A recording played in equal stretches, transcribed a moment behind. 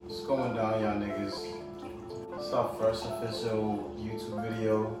going down, y'all niggas? It's our first official YouTube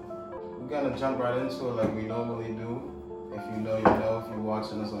video. We're gonna jump right into it like we normally do. If you know, you know. If you're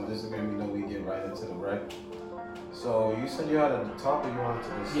watching us on Instagram, you know we get right into the rec. So you said you had a topic you wanted to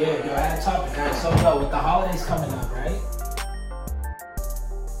discuss. Yeah, yo, I had a topic, guys. So, yo, with the holidays coming up, right?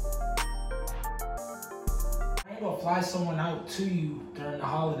 I ain't gonna fly someone out to you during the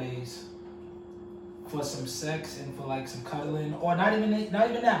holidays for some sex and for like some cuddling, or not even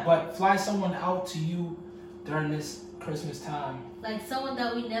that, but fly someone out to you during this Christmas time. Like someone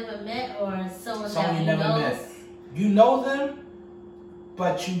that we never met, or someone that we you never met. You know them,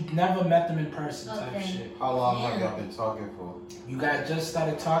 but you never met them in person, type shit. How long have y'all been talking for? You guys just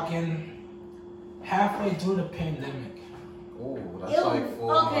started talking halfway through the pandemic. Oh, that's like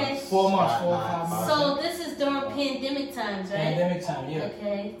 4 months. 4 months, 4 or 5 months. So this is during pandemic times, right? Pandemic time, yeah.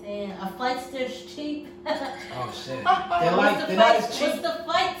 Okay, damn. Are flights still cheap? Oh shit. They're not as cheap. What's the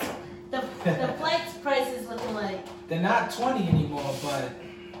flights? The flights prices looking like? They're not 20 anymore, but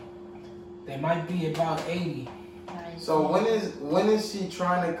they might be about 80. So when is she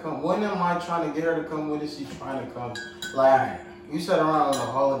trying to come? When am I trying to get her to come? When is she trying to come? Like you said, around the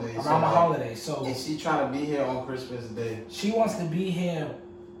holidays. Around the holidays. So is she trying to be here on Christmas Day? She wants to be here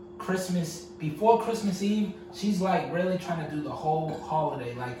before Christmas Eve. She's like really trying to do the whole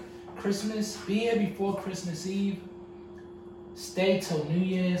holiday. Like Christmas, be here before Christmas Eve. Stay till New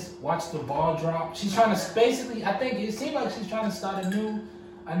Year's. Watch the ball drop. She's trying to basically. I think it seems like she's trying to start a new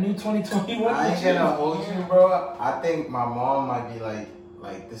 2021. I ain't gonna hold you, bro. I think my mom might be like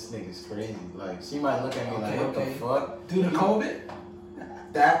this nigga's crazy. Like she might look at me like, what the fuck? Due to COVID?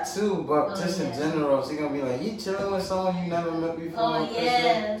 That too, but just in general, she gonna be like, you chilling with someone you never met before? Oh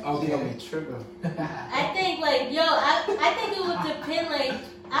yeah. She gonna be tripping. I think like, yo, I think it would depend. Like,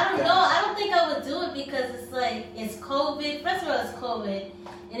 I don't know. I don't think I would do it because it's like it's COVID. First of all, it's COVID,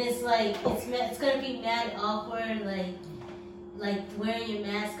 and it's like it's gonna be mad awkward. Like wearing your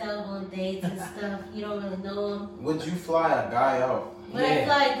mask out on dates and stuff. You don't really know them. Would you fly a guy out? Would I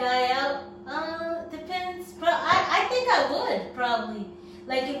fly a guy out? Depends. I think I would probably.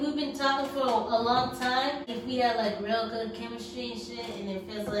 Like if we've been talking for a long time, if we had like real good chemistry and shit, and it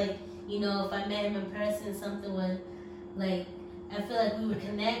feels like, you know, if I met him in person, something would, like, I feel like we would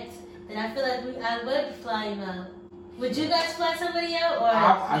connect, then I feel like I would fly him out. Would you guys fly somebody out, or?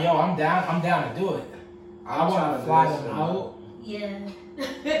 I'm down to do it. I want to fly them out. Yeah.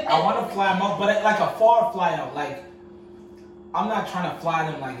 I want to fly them out, but like a far fly out. Like, I'm not trying to fly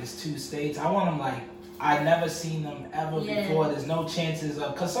them like it's 2 states. I want them like, I've never seen them ever before. There's no chances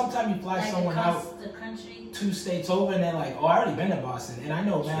of, because sometimes you fly like someone out the country 2 states over and they're like, oh, I already been to Boston and I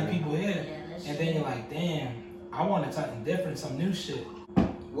know mad people here. Yeah, and then you're like, damn, I want something different, some new shit.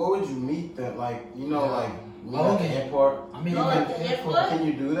 What would you meet that, like, you know, like, at the airport? I mean, at the airport? Can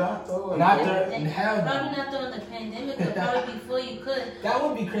you do that though? Not during, hell probably not during the pandemic, but probably before you could. That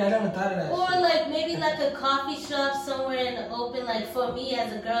would be crazy. I never thought of that. Or shit. like maybe like a coffee shop somewhere in the open. Like for me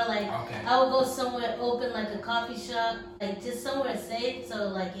as a girl, like I would go somewhere open, like a coffee shop, like just somewhere safe. So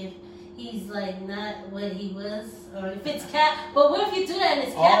like if he's like not what he was, or if it's but what if you do that and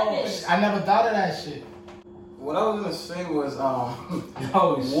it's catfish? I never thought of that shit. What I was gonna say was,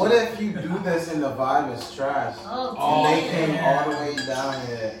 what if you do this and the vibe is trash? And they came all the way down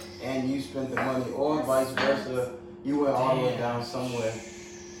here and you spent the money, or vice versa, you went all the way down somewhere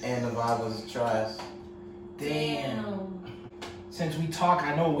and the vibe was trash. Damn. Since we talk,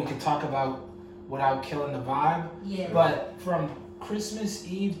 I know we can talk about without killing the vibe. Yeah. But from Christmas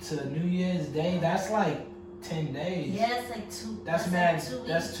Eve to New Year's Day, that's like 10 days. Yeah, it's like 2. That's mad. Like 2 weeks.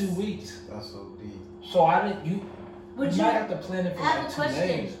 That's 2 weeks. That's so deep. So you might have to plan it for like 2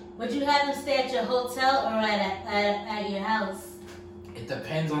 days. Would you have them stay at your hotel or at your house? It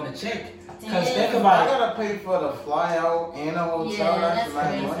depends on the chick. Because think about it. I gotta pay for the fly out and a hotel. Yeah, that's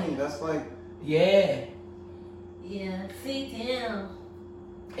like money. That's like. Yeah. Yeah. See, damn.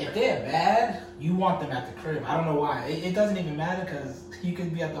 If they're bad, you want them at the crib. I don't know why. It doesn't even matter because you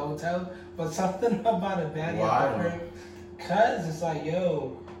could be at the hotel, but something about a baddie at the crib. Cause it's like,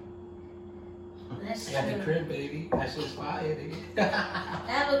 yo. That's at the crib, baby. That shit's fire, nigga. I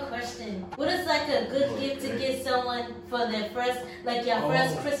have a question. What is like a good gift to get someone for their first, like your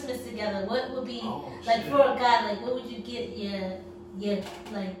first Christmas together? What would be like for a guy? Like what would you get your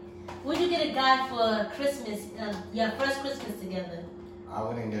like? Would you get a guy for Christmas? Your first Christmas together? I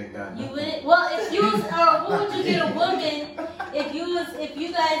wouldn't get a guy. You wouldn't. Well, if you was, what would you get a woman? If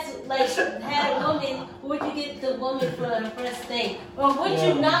you guys like had a woman, would you get the woman for a first date, or would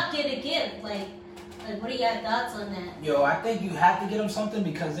you not get a gift? Like, what are your thoughts on that? Yo, I think you have to get them something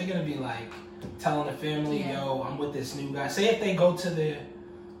because they're gonna be like telling the family, yo, I'm with this new guy. Say if they go to their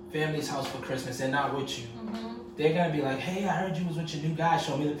family's house for Christmas and not with you, Mm-hmm. they're gonna be like, hey, I heard you was with your new guy.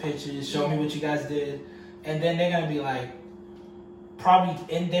 Show me the pictures. Show me what you guys did. And then they're gonna be like, probably,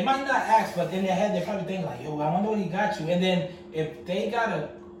 and they might not ask, but in their head they're probably thinking like, yo, I wonder what he got you. And then if they got a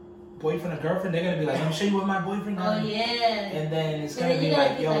boyfriend or girlfriend, they're gonna be like, let me show you what my boyfriend got. Oh yeah. And then it's And gonna then be you're like,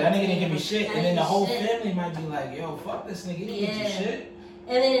 gonna be yo, like, that nigga didn't damn, give me shit. I And then the ain't whole shit. family might be like, yo, fuck this nigga, he didn't get you shit.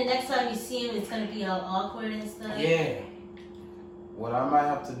 And then the next time you see him, it's gonna be all awkward and stuff. Yeah. What I might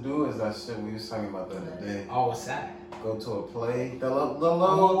have to do is that shit we was talking about the other day. Oh, what's that? Go to a play. The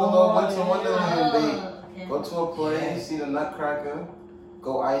little Winter Wonderland date. Okay. Go to a play, Yeah. see the Nutcracker,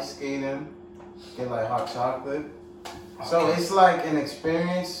 go ice skating, get like hot chocolate. So Okay. it's like an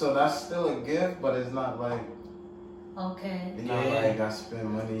experience, so that's still a gift, but it's not like, Okay. it's not like I spend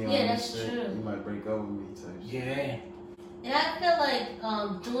money on Yeah, this that's shit. true. You might break up with me type shit. Yeah. And I feel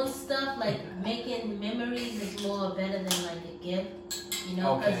like doing stuff like making memories is more better than like a gift, you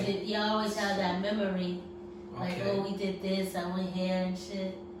know, because Okay. you always have that memory. Like, Okay. oh, we did this, I went here and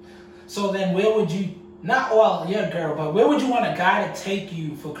shit. So then where would you, not, well, you're a girl, but where would you want a guy to take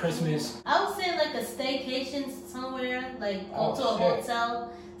you for Christmas? I would say like a staycation somewhere, like go Oh, to a shit.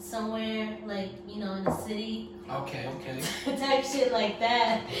 hotel somewhere, like, you know, in the city, Okay, okay, type shit like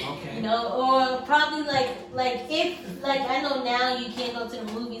that. okay. You know, or probably like if like I know now you can't go to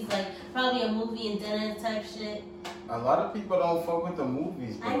the movies, like probably a movie and dinner type shit. A lot of people don't fuck with the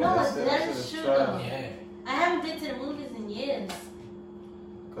movies, bro. I know, That shit that's is true, trash. though. Yeah. I haven't been to the movies in years.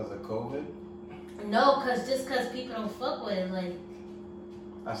 Because of COVID? No, cause people don't fuck with it, like.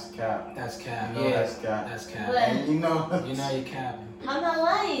 That's cap. That's cap. You know Yeah. that's cap. That's cap. But And you know, You know you're capping. I'm not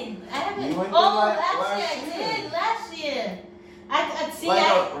lying. I haven't. You went there Oh, like last year last I year. did. Last year, I see.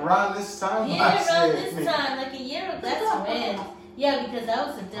 like around this time Yeah, last around year. this time, like a year ago. That's red. Yeah, because I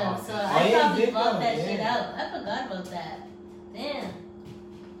was a dumb, Okay. so Oh, I yeah, you probably did bought go, that yeah. shit out. I forgot about that. Damn.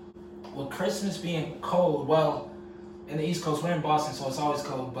 With Christmas being cold, well, in the East Coast, we're in Boston, so it's always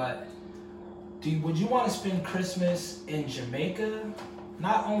cold, but would you want to spend Christmas in Jamaica?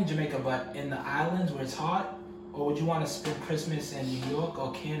 Not only Jamaica, but in the islands where it's hot? Or would you want to spend Christmas in New York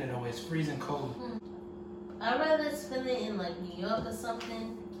or Canada where it's freezing cold? I'd rather spend it in like New York or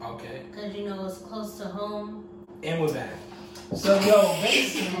something, Okay. cause you know it's close to home. And we're back. So, yo,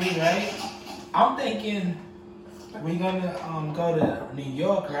 basically, right, I'm thinking we're gonna go to New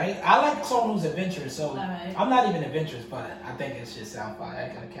York, right? I like someone who's adventurous, so Alright. I'm not even adventurous, but I think it should sound fire.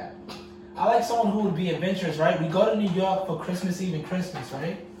 I gotta cap. I like someone who would be adventurous, right? We go to New York for Christmas Eve and Christmas,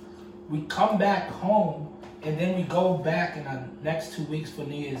 right? We come back home, and then we go back in the next 2 weeks for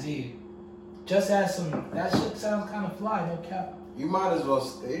New Year's Eve. Just as that shit sounds kind of fly, no cap. You might as well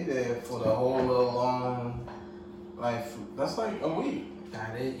stay there for the whole little long, like, that's like a week.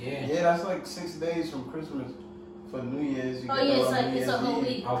 Got it, yeah. Yeah, that's like 6 days from Christmas for New Year's. You Oh get yeah, the it's like New it's a Year's whole Eve.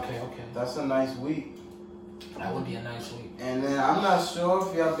 week. Okay. That's a nice week. That would be a nice week. And then I'm not sure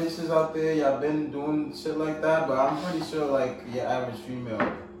if y'all bitches out there, y'all been doing shit like that, but I'm pretty sure like your average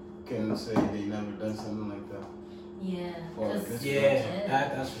female can say they never done something like that. Yeah, Well, 'cause- this- Yeah,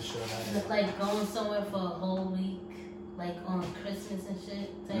 that's for sure. It's like going somewhere for a whole week, like on Christmas and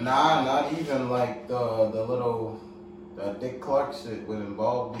shit. type Nah, not even like the little Dick Clark shit would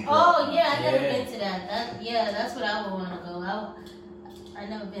involve me. Oh yeah, I never Yeah. been to that. Yeah, that's what I would want to go. I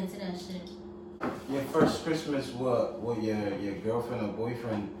never been to that shit. Your first Christmas with your girlfriend or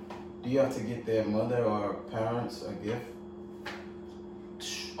boyfriend, do you have to get their mother or parents a gift?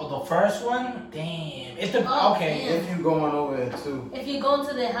 Oh, the first one? Damn. Oh, okay. damn. If you going over there too. If you go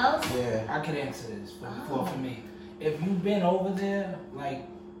into their house, Yeah. I could answer this for me. If you've been over there, like,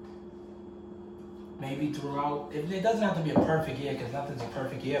 maybe throughout, it doesn't have to be a perfect year, because nothing's a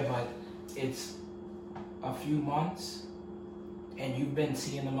perfect year, but it's a few months, and you've been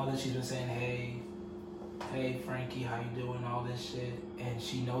seeing the mother, she's been saying, hey Frankie, how you doing, all this shit, and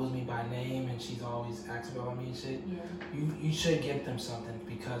she knows me by name, and she's always asking about me and shit, yeah. you should get them something,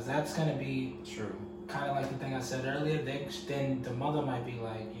 because that's going to be True. kind of like the thing I said earlier, then the mother might be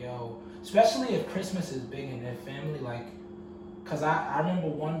like, yo, especially if Christmas is big in their family, like, cause I remember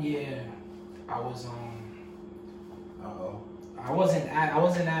one year I was I wasn't at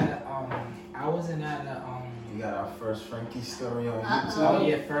You got our first Frankie story on Uh-oh. oh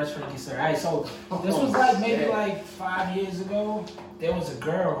yeah, first Frankie story. Alright, so this was like maybe like 5 years ago. There was a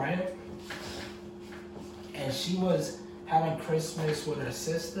girl, right? And she was having Christmas with her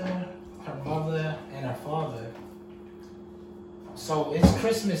sister, her mother, and her father. So it's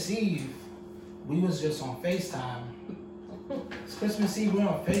Christmas Eve. We was just on FaceTime. It's Christmas Eve, we're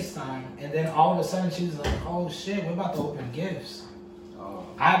on FaceTime. And then all of a sudden she was like, oh shit, we're about to open gifts. Oh.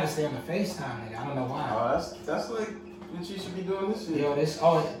 I had to stay on the FaceTime, nigga. I don't know why. Oh, that's like what you should be doing this year. Yo, this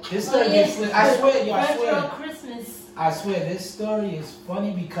story gets lit. I swear, yo, I Retro swear. Christmas. I swear, this story is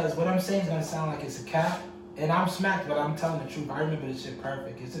funny because what I'm saying is gonna sound like it's a cap, and I'm smacked, but I'm telling the truth. I remember this shit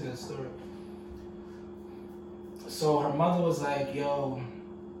perfect. It's a good story. So her mother was like, "Yo,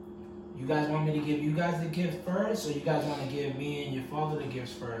 you guys want me to give you guys the gift first, or you guys want to give me and your father the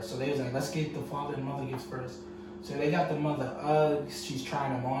gifts first?" So they was like, "Let's get the father and mother gifts first." So they got the mother Uggs. She's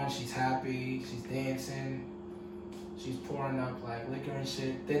trying them on. She's happy. She's dancing. She's pouring up like liquor and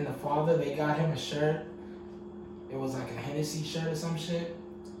shit. Then the father, they got him a shirt. It was like a Hennessy shirt or some shit.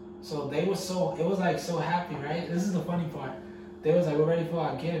 So they were it was like so happy, right? This is the funny part. They was like, we're ready for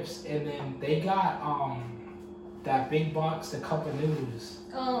our gifts. And then they got that big box, the cup of noodles.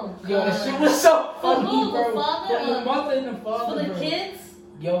 Oh, God. Yo, that shit was so For funny, who? bro. The father? For the mother and the father, For the bro. kids?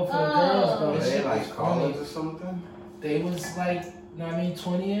 Yo, for the girls, bro. Are This they shit was like college funny. or something? They was like, you know what I mean,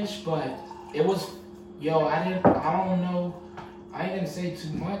 20-ish, but it was, yo, I don't know. I ain't gonna say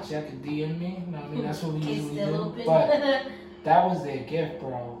too much. Y'all could DM me. You know what I mean? That's what we usually do. But that was their gift,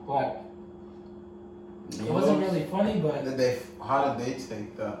 bro. But it wasn't really funny, but How did they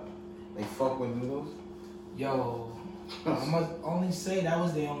take that? They fuck with noodles? yo, I must only say that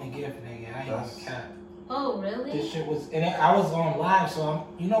was their only gift, nigga. I ain't gonna cap. Oh, really? This shit was, and I was on live, so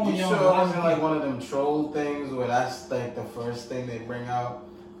you know when You you're sure on it live, wasn't like one of them troll things where that's like the first thing they bring out?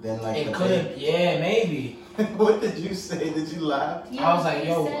 Then like it could have, yeah, maybe. What did you say? Did you laugh? I was like,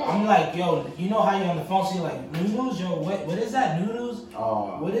 yo, I'm like, yo, you know how you're on the phone, so you're like, noodles? Yo, what is that, noodles?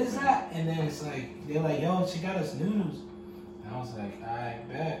 Oh. What is that? And then it's like, they're like, yo, she got us noodles. And I was like, I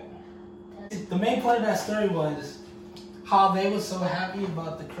bet. The main part of that story was how they were so happy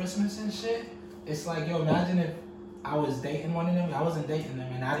about the Christmas and shit. It's like, yo, imagine if I was dating one of them. I wasn't dating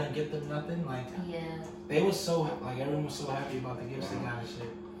them and I didn't get them nothing. Like, yeah. They were so, like, everyone was so happy about the gifts they got and shit.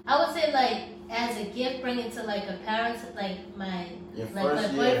 I would say, like, as a gift, bring it to, like, a parent's, like, my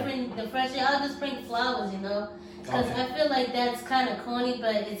boyfriend, the first year, I'll just bring flowers, you know? Because I feel like that's kind of corny,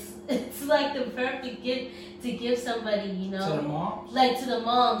 but it's like the perfect gift to give somebody, you know? To the moms? Like, to the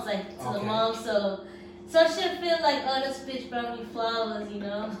moms, the moms, so she'll feel like, oh, this bitch brought me flowers, you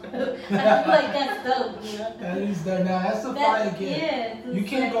know? I feel like that's dope, you know? That is dope. Now, that's a fire gift. Yeah. You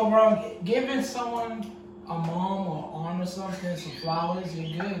can't go wrong. Giving someone a mom or aunt or something some flowers,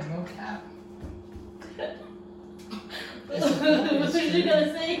 you're good. No cap. What were you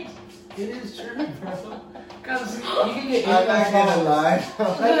gonna say? It is true, bro. Cause you can get I'm not gonna lie.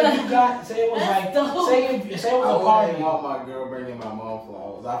 Like if you got, say it was like, say it was a party. I wouldn't want my girl bringing my mom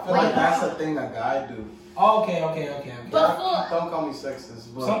flowers. I feel like that's a thing a guy do. Okay. But Don't call me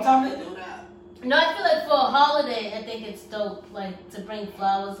sexist, but sometimes they do that. No, I feel like for a holiday, I think it's dope, like to bring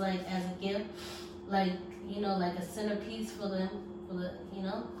flowers, like as a gift, like you know, like a centerpiece for the, you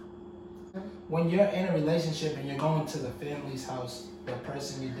know. When you're in a relationship and you're going to the family's house, the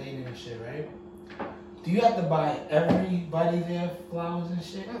person you're dating and shit, right? Do you have to buy everybody their flowers and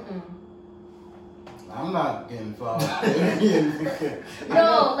shit? Mm-mm. I'm not getting flowers.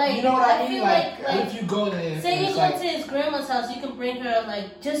 No, like you know what I mean? feel like like if you go there, say you go like, to his grandma's house, you can bring her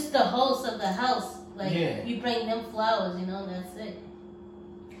like just the host of the house. Like yeah. You bring them flowers, you know, that's it.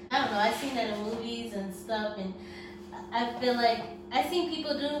 I don't know. I've seen that in movies and stuff, and I feel like I've seen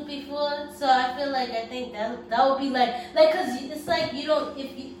people do it before. So I feel like I think that would be like cause it's like you don't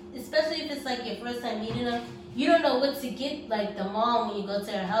especially if it's like your first time meeting them, you don't know what to get like the mom when you go to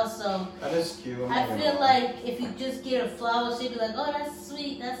her house. So that is cute. I feel like if you just get her flowers, she'd be like, oh, that's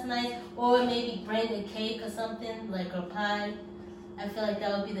sweet, that's nice, or maybe bring a cake or something like a pie. I feel like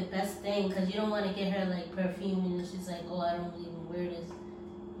that would be the best thing because you don't want to get her like perfume and she's like, oh, I don't even wear this,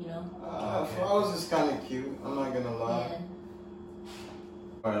 you know. Flowers is kind of cute. I'm not gonna lie. Yeah.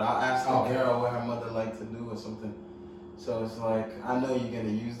 Alright, I'll ask the girl what her mother like to do or something. So it's like, I know you're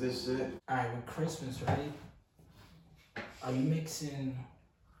gonna use this shit. Alright, with Christmas, right? Are you mixing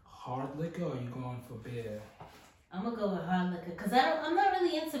hard liquor or are you going for beer? I'm gonna go with hard liquor because I'm not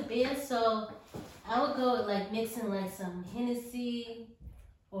really into beer, so I would go with like mixing like some Hennessy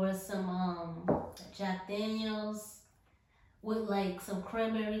or some Jack Daniels with like some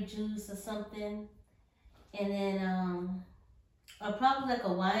cranberry juice or something, and then or probably like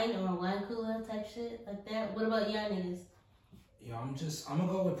a wine or a wine cooler type shit like that. What about y'all niggas? Yo, I'm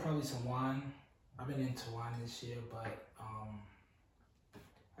gonna go with probably some wine. I've been into wine this year, but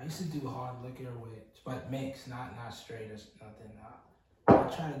I used to do hard liquor but mixed, not straight or nothing.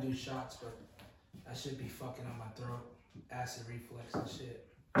 I try to do shots, but that should be fucking up my throat, acid reflux and shit.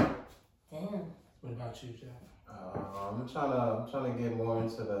 Damn. What about you, Jack? I'm trying to get more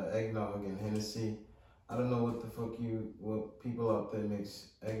into the eggnog and Hennessy. I don't know what people out there mix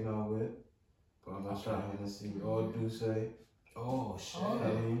eggnog with, shot Hennessy or Douce. Oh shit.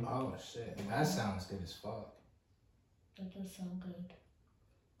 Oh shit. That sounds good as fuck. That does sound good.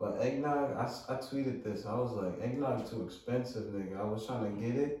 But eggnog, I tweeted this. I was like, eggnog too expensive, nigga. I was trying to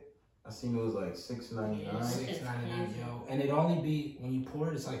get it. I seen it was like $6.99. Yeah, $6.99, yo. And it only be, when you pour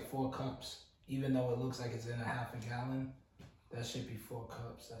it, it's like 4 cups. Even though it looks like it's in a half a gallon, that should be 4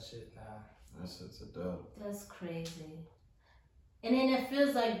 cups. That shit, nah. That shit's a dub. That's crazy. And then it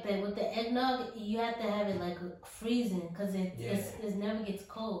feels like that with the eggnog, you have to have it like freezing because it never gets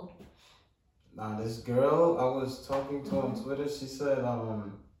cold. Nah, this girl I was talking to on Twitter, she said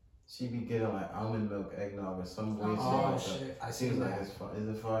she be getting like almond milk eggnog or some weird shit. Oh like shit! that. I She see was that. like, "Is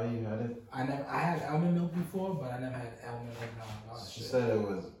it fire? You had it?" I had almond milk before, but I never had almond eggnog. Oh, She shit. said it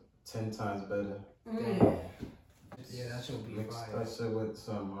was 10 times better. Damn. Yeah, that should be Mix fire. that shit with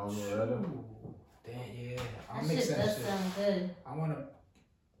some amaretto. Damn, yeah. I'll That mix shit that does shit. sound good. I wanna.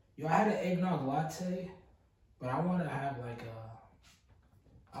 Yo, I had an eggnog latte, but I wanna have like a.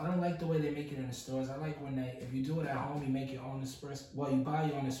 I don't like the way they make it in the stores. I like when if you do it at home, you make your own espresso. Well, you buy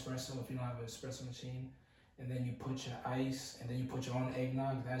your own espresso if you don't have an espresso machine, and then you put your ice, and then you put your own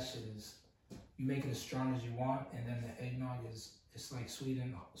eggnog. That shit is, you make it as strong as you want, and then the eggnog is, it's like sweet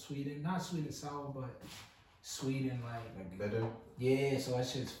and not sweet and sour, but sweet and like Bitter. yeah. So that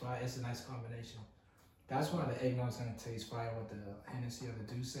shit's fire. It's a nice combination. That's why the eggnog's gonna taste fire with the Hennessy or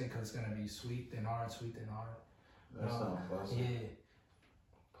the Douce, because it's gonna be sweet then hard, sweet then hard. That sounds busted. Yeah.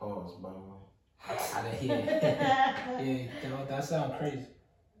 Pause, by the way. Yeah, that sounds crazy.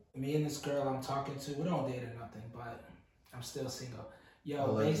 Me and this girl I'm talking to, we don't date or nothing, but I'm still single. Yo,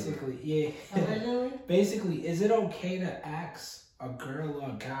 Allegedly. basically, yeah. Allegedly? Basically, is it okay to ask a girl or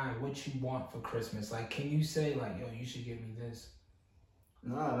a guy what you want for Christmas? Like, can you say like, yo, you should give me this?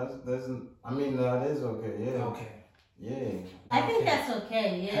 Nah, I mean, that is okay, yeah. Okay. Yeah. I think that's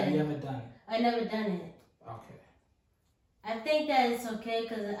okay, yeah. Have you ever done it? I never done it. Okay. I think that it's okay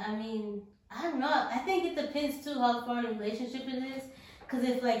because, I mean, I don't know. I think it depends too how far in a relationship it is. Because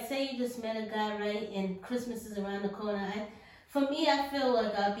if, like, say you just met a guy, right, and Christmas is around the corner, for me, I feel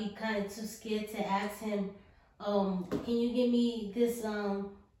like I'd be kind of too scared to ask him, can you give me this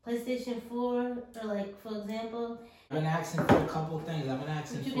PlayStation 4? Or, like, for example. I've been asking for a couple things. I've been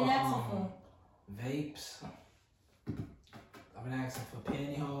asking What you for, been asking for? Vapes. I've been asking for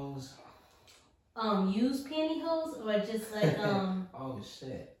pantyhose. Used pantyhose or just like Oh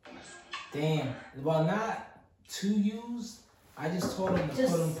shit. Damn. Well, not too used. I just told them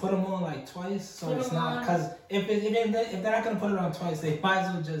to put them on like twice, so it's not, because if they're not gonna put it on twice, they might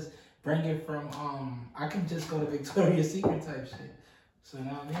as well just bring it from I can just go to Victoria's Secret type shit. So you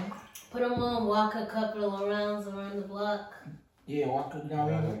know what I mean? put them on, walk a couple of rounds around the block. Yeah, walk it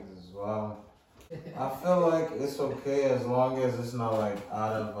down. Wow. I feel like it's okay as long as it's not like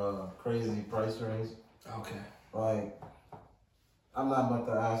out of a crazy price range. Okay. Like, I'm not about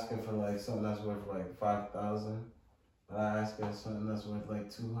to ask her for like something that's worth like 5,000, but I ask her something that's worth like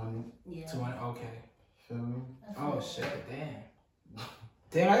 200. Yeah. 200. Okay. Feel me? Oh shit! Damn.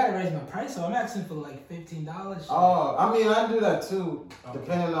 Damn, I gotta raise my price, so I'm asking for like $15. Oh, I mean, I do that too, Okay.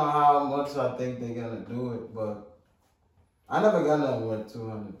 depending on how much I think they're gonna do it, but I never got nothing worth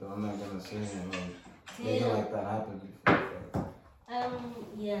 200 though. I'm not gonna say it like, like that happened before.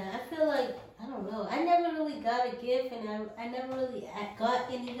 Yeah, I feel like, I don't know. I never really got a gift, and I never really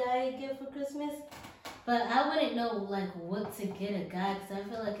got any guy a gift for Christmas. But I wouldn't know, like, what to get a guy, because I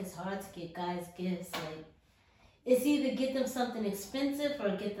feel like it's hard to get guys gifts. Like, it's either get them something expensive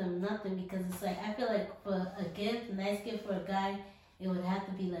or get them nothing, because it's like, I feel like for a gift, a nice gift for a guy, it would have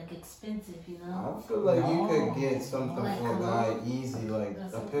to be, like, expensive, you know? I feel like you could get something Like for a guy easy, like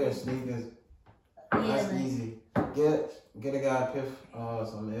a pair of sneakers. That's easy. Get a guy a pair of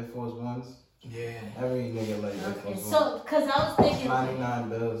some Air Force Ones. Yeah. Every nigga like Air Okay, Force so, because I was thinking, 99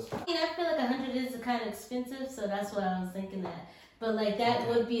 bills. I mean, I feel like 100 is kind of expensive, so that's why I was thinking that. But, like, that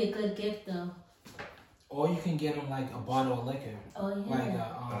would be a good gift, though. Or you can get them like a bottle of liquor. Oh, yeah. Like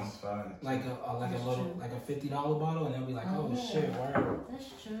That's fine. like a That's little true. like a $50 bottle, and they'll be like, oh yeah. shit, word. That's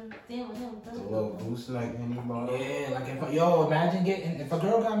true. Damn, A little goose neck Henny bottle. Yeah, like imagine if a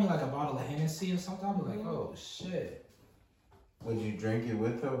girl got me like a bottle of Hennessy or something, I'd be like, oh shit. Would you drink it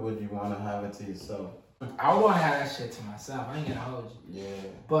with her? Would you want to have it to yourself? I would want to have that shit to myself. I ain't gonna hold you. Yeah.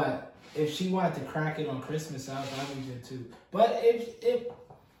 But if she wanted to crack it on Christmas, that'd be good too. But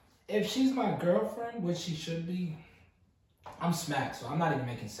if she's my girlfriend, which she should be, I'm smacked, so I'm not even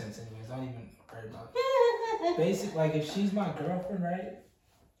making sense anyways. Don't even worry about it. Basic, like if she's my girlfriend, right?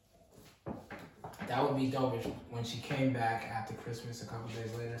 That would be dope if when she came back after Christmas a couple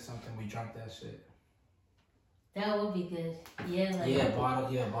days later or something, we drank that shit. That would be good. Yeah, like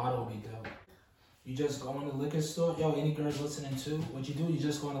Bottle would be dope. You just go in the liquor store. Yo, any girls listening too? What you do, you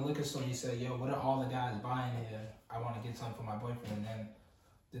just go in the liquor store. You say, yo, what are all the guys buying here? I want to get something for my boyfriend. And then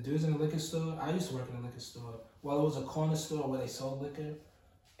the dudes in the liquor store, I used to work in the liquor store. Well, it was a corner store where they sold liquor.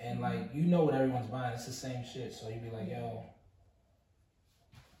 And like, you know what everyone's buying. It's the same shit. So you'd be like, yo.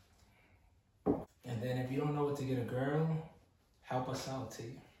 And then if you don't know what to get a girl, help us out, T.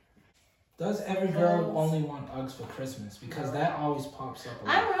 Does every girl only want Uggs for Christmas? Because that always pops up a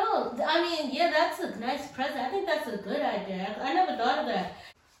lot. I don't know. I mean, yeah, that's a nice present. I think that's a good idea. I never thought of that.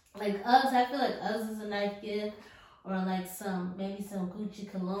 Like Uggs, I feel like Uggs is a nice gift. Or like maybe some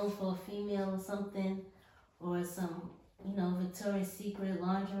Gucci cologne for a female or something. Or some, Victoria's Secret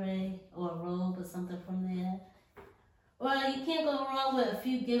lingerie or a robe or something from there. Or you can't go wrong with a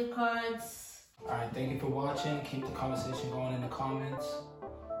few gift cards. Alright, thank you for watching. Keep the conversation going in the comments.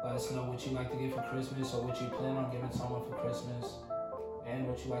 Let us know what you like to get for Christmas or what you plan on giving someone for Christmas. And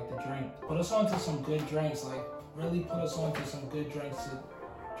what you like to drink. Put us on to some good drinks. Like, really put us on to some good drinks to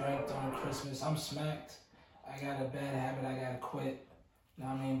drink during Christmas. I'm smacked. I got a bad habit I gotta quit. You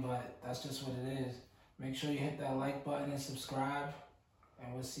know what I mean? But that's just what it is. Make sure you hit that like button and subscribe.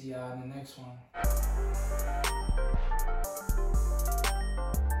 And we'll see y'all in the next one.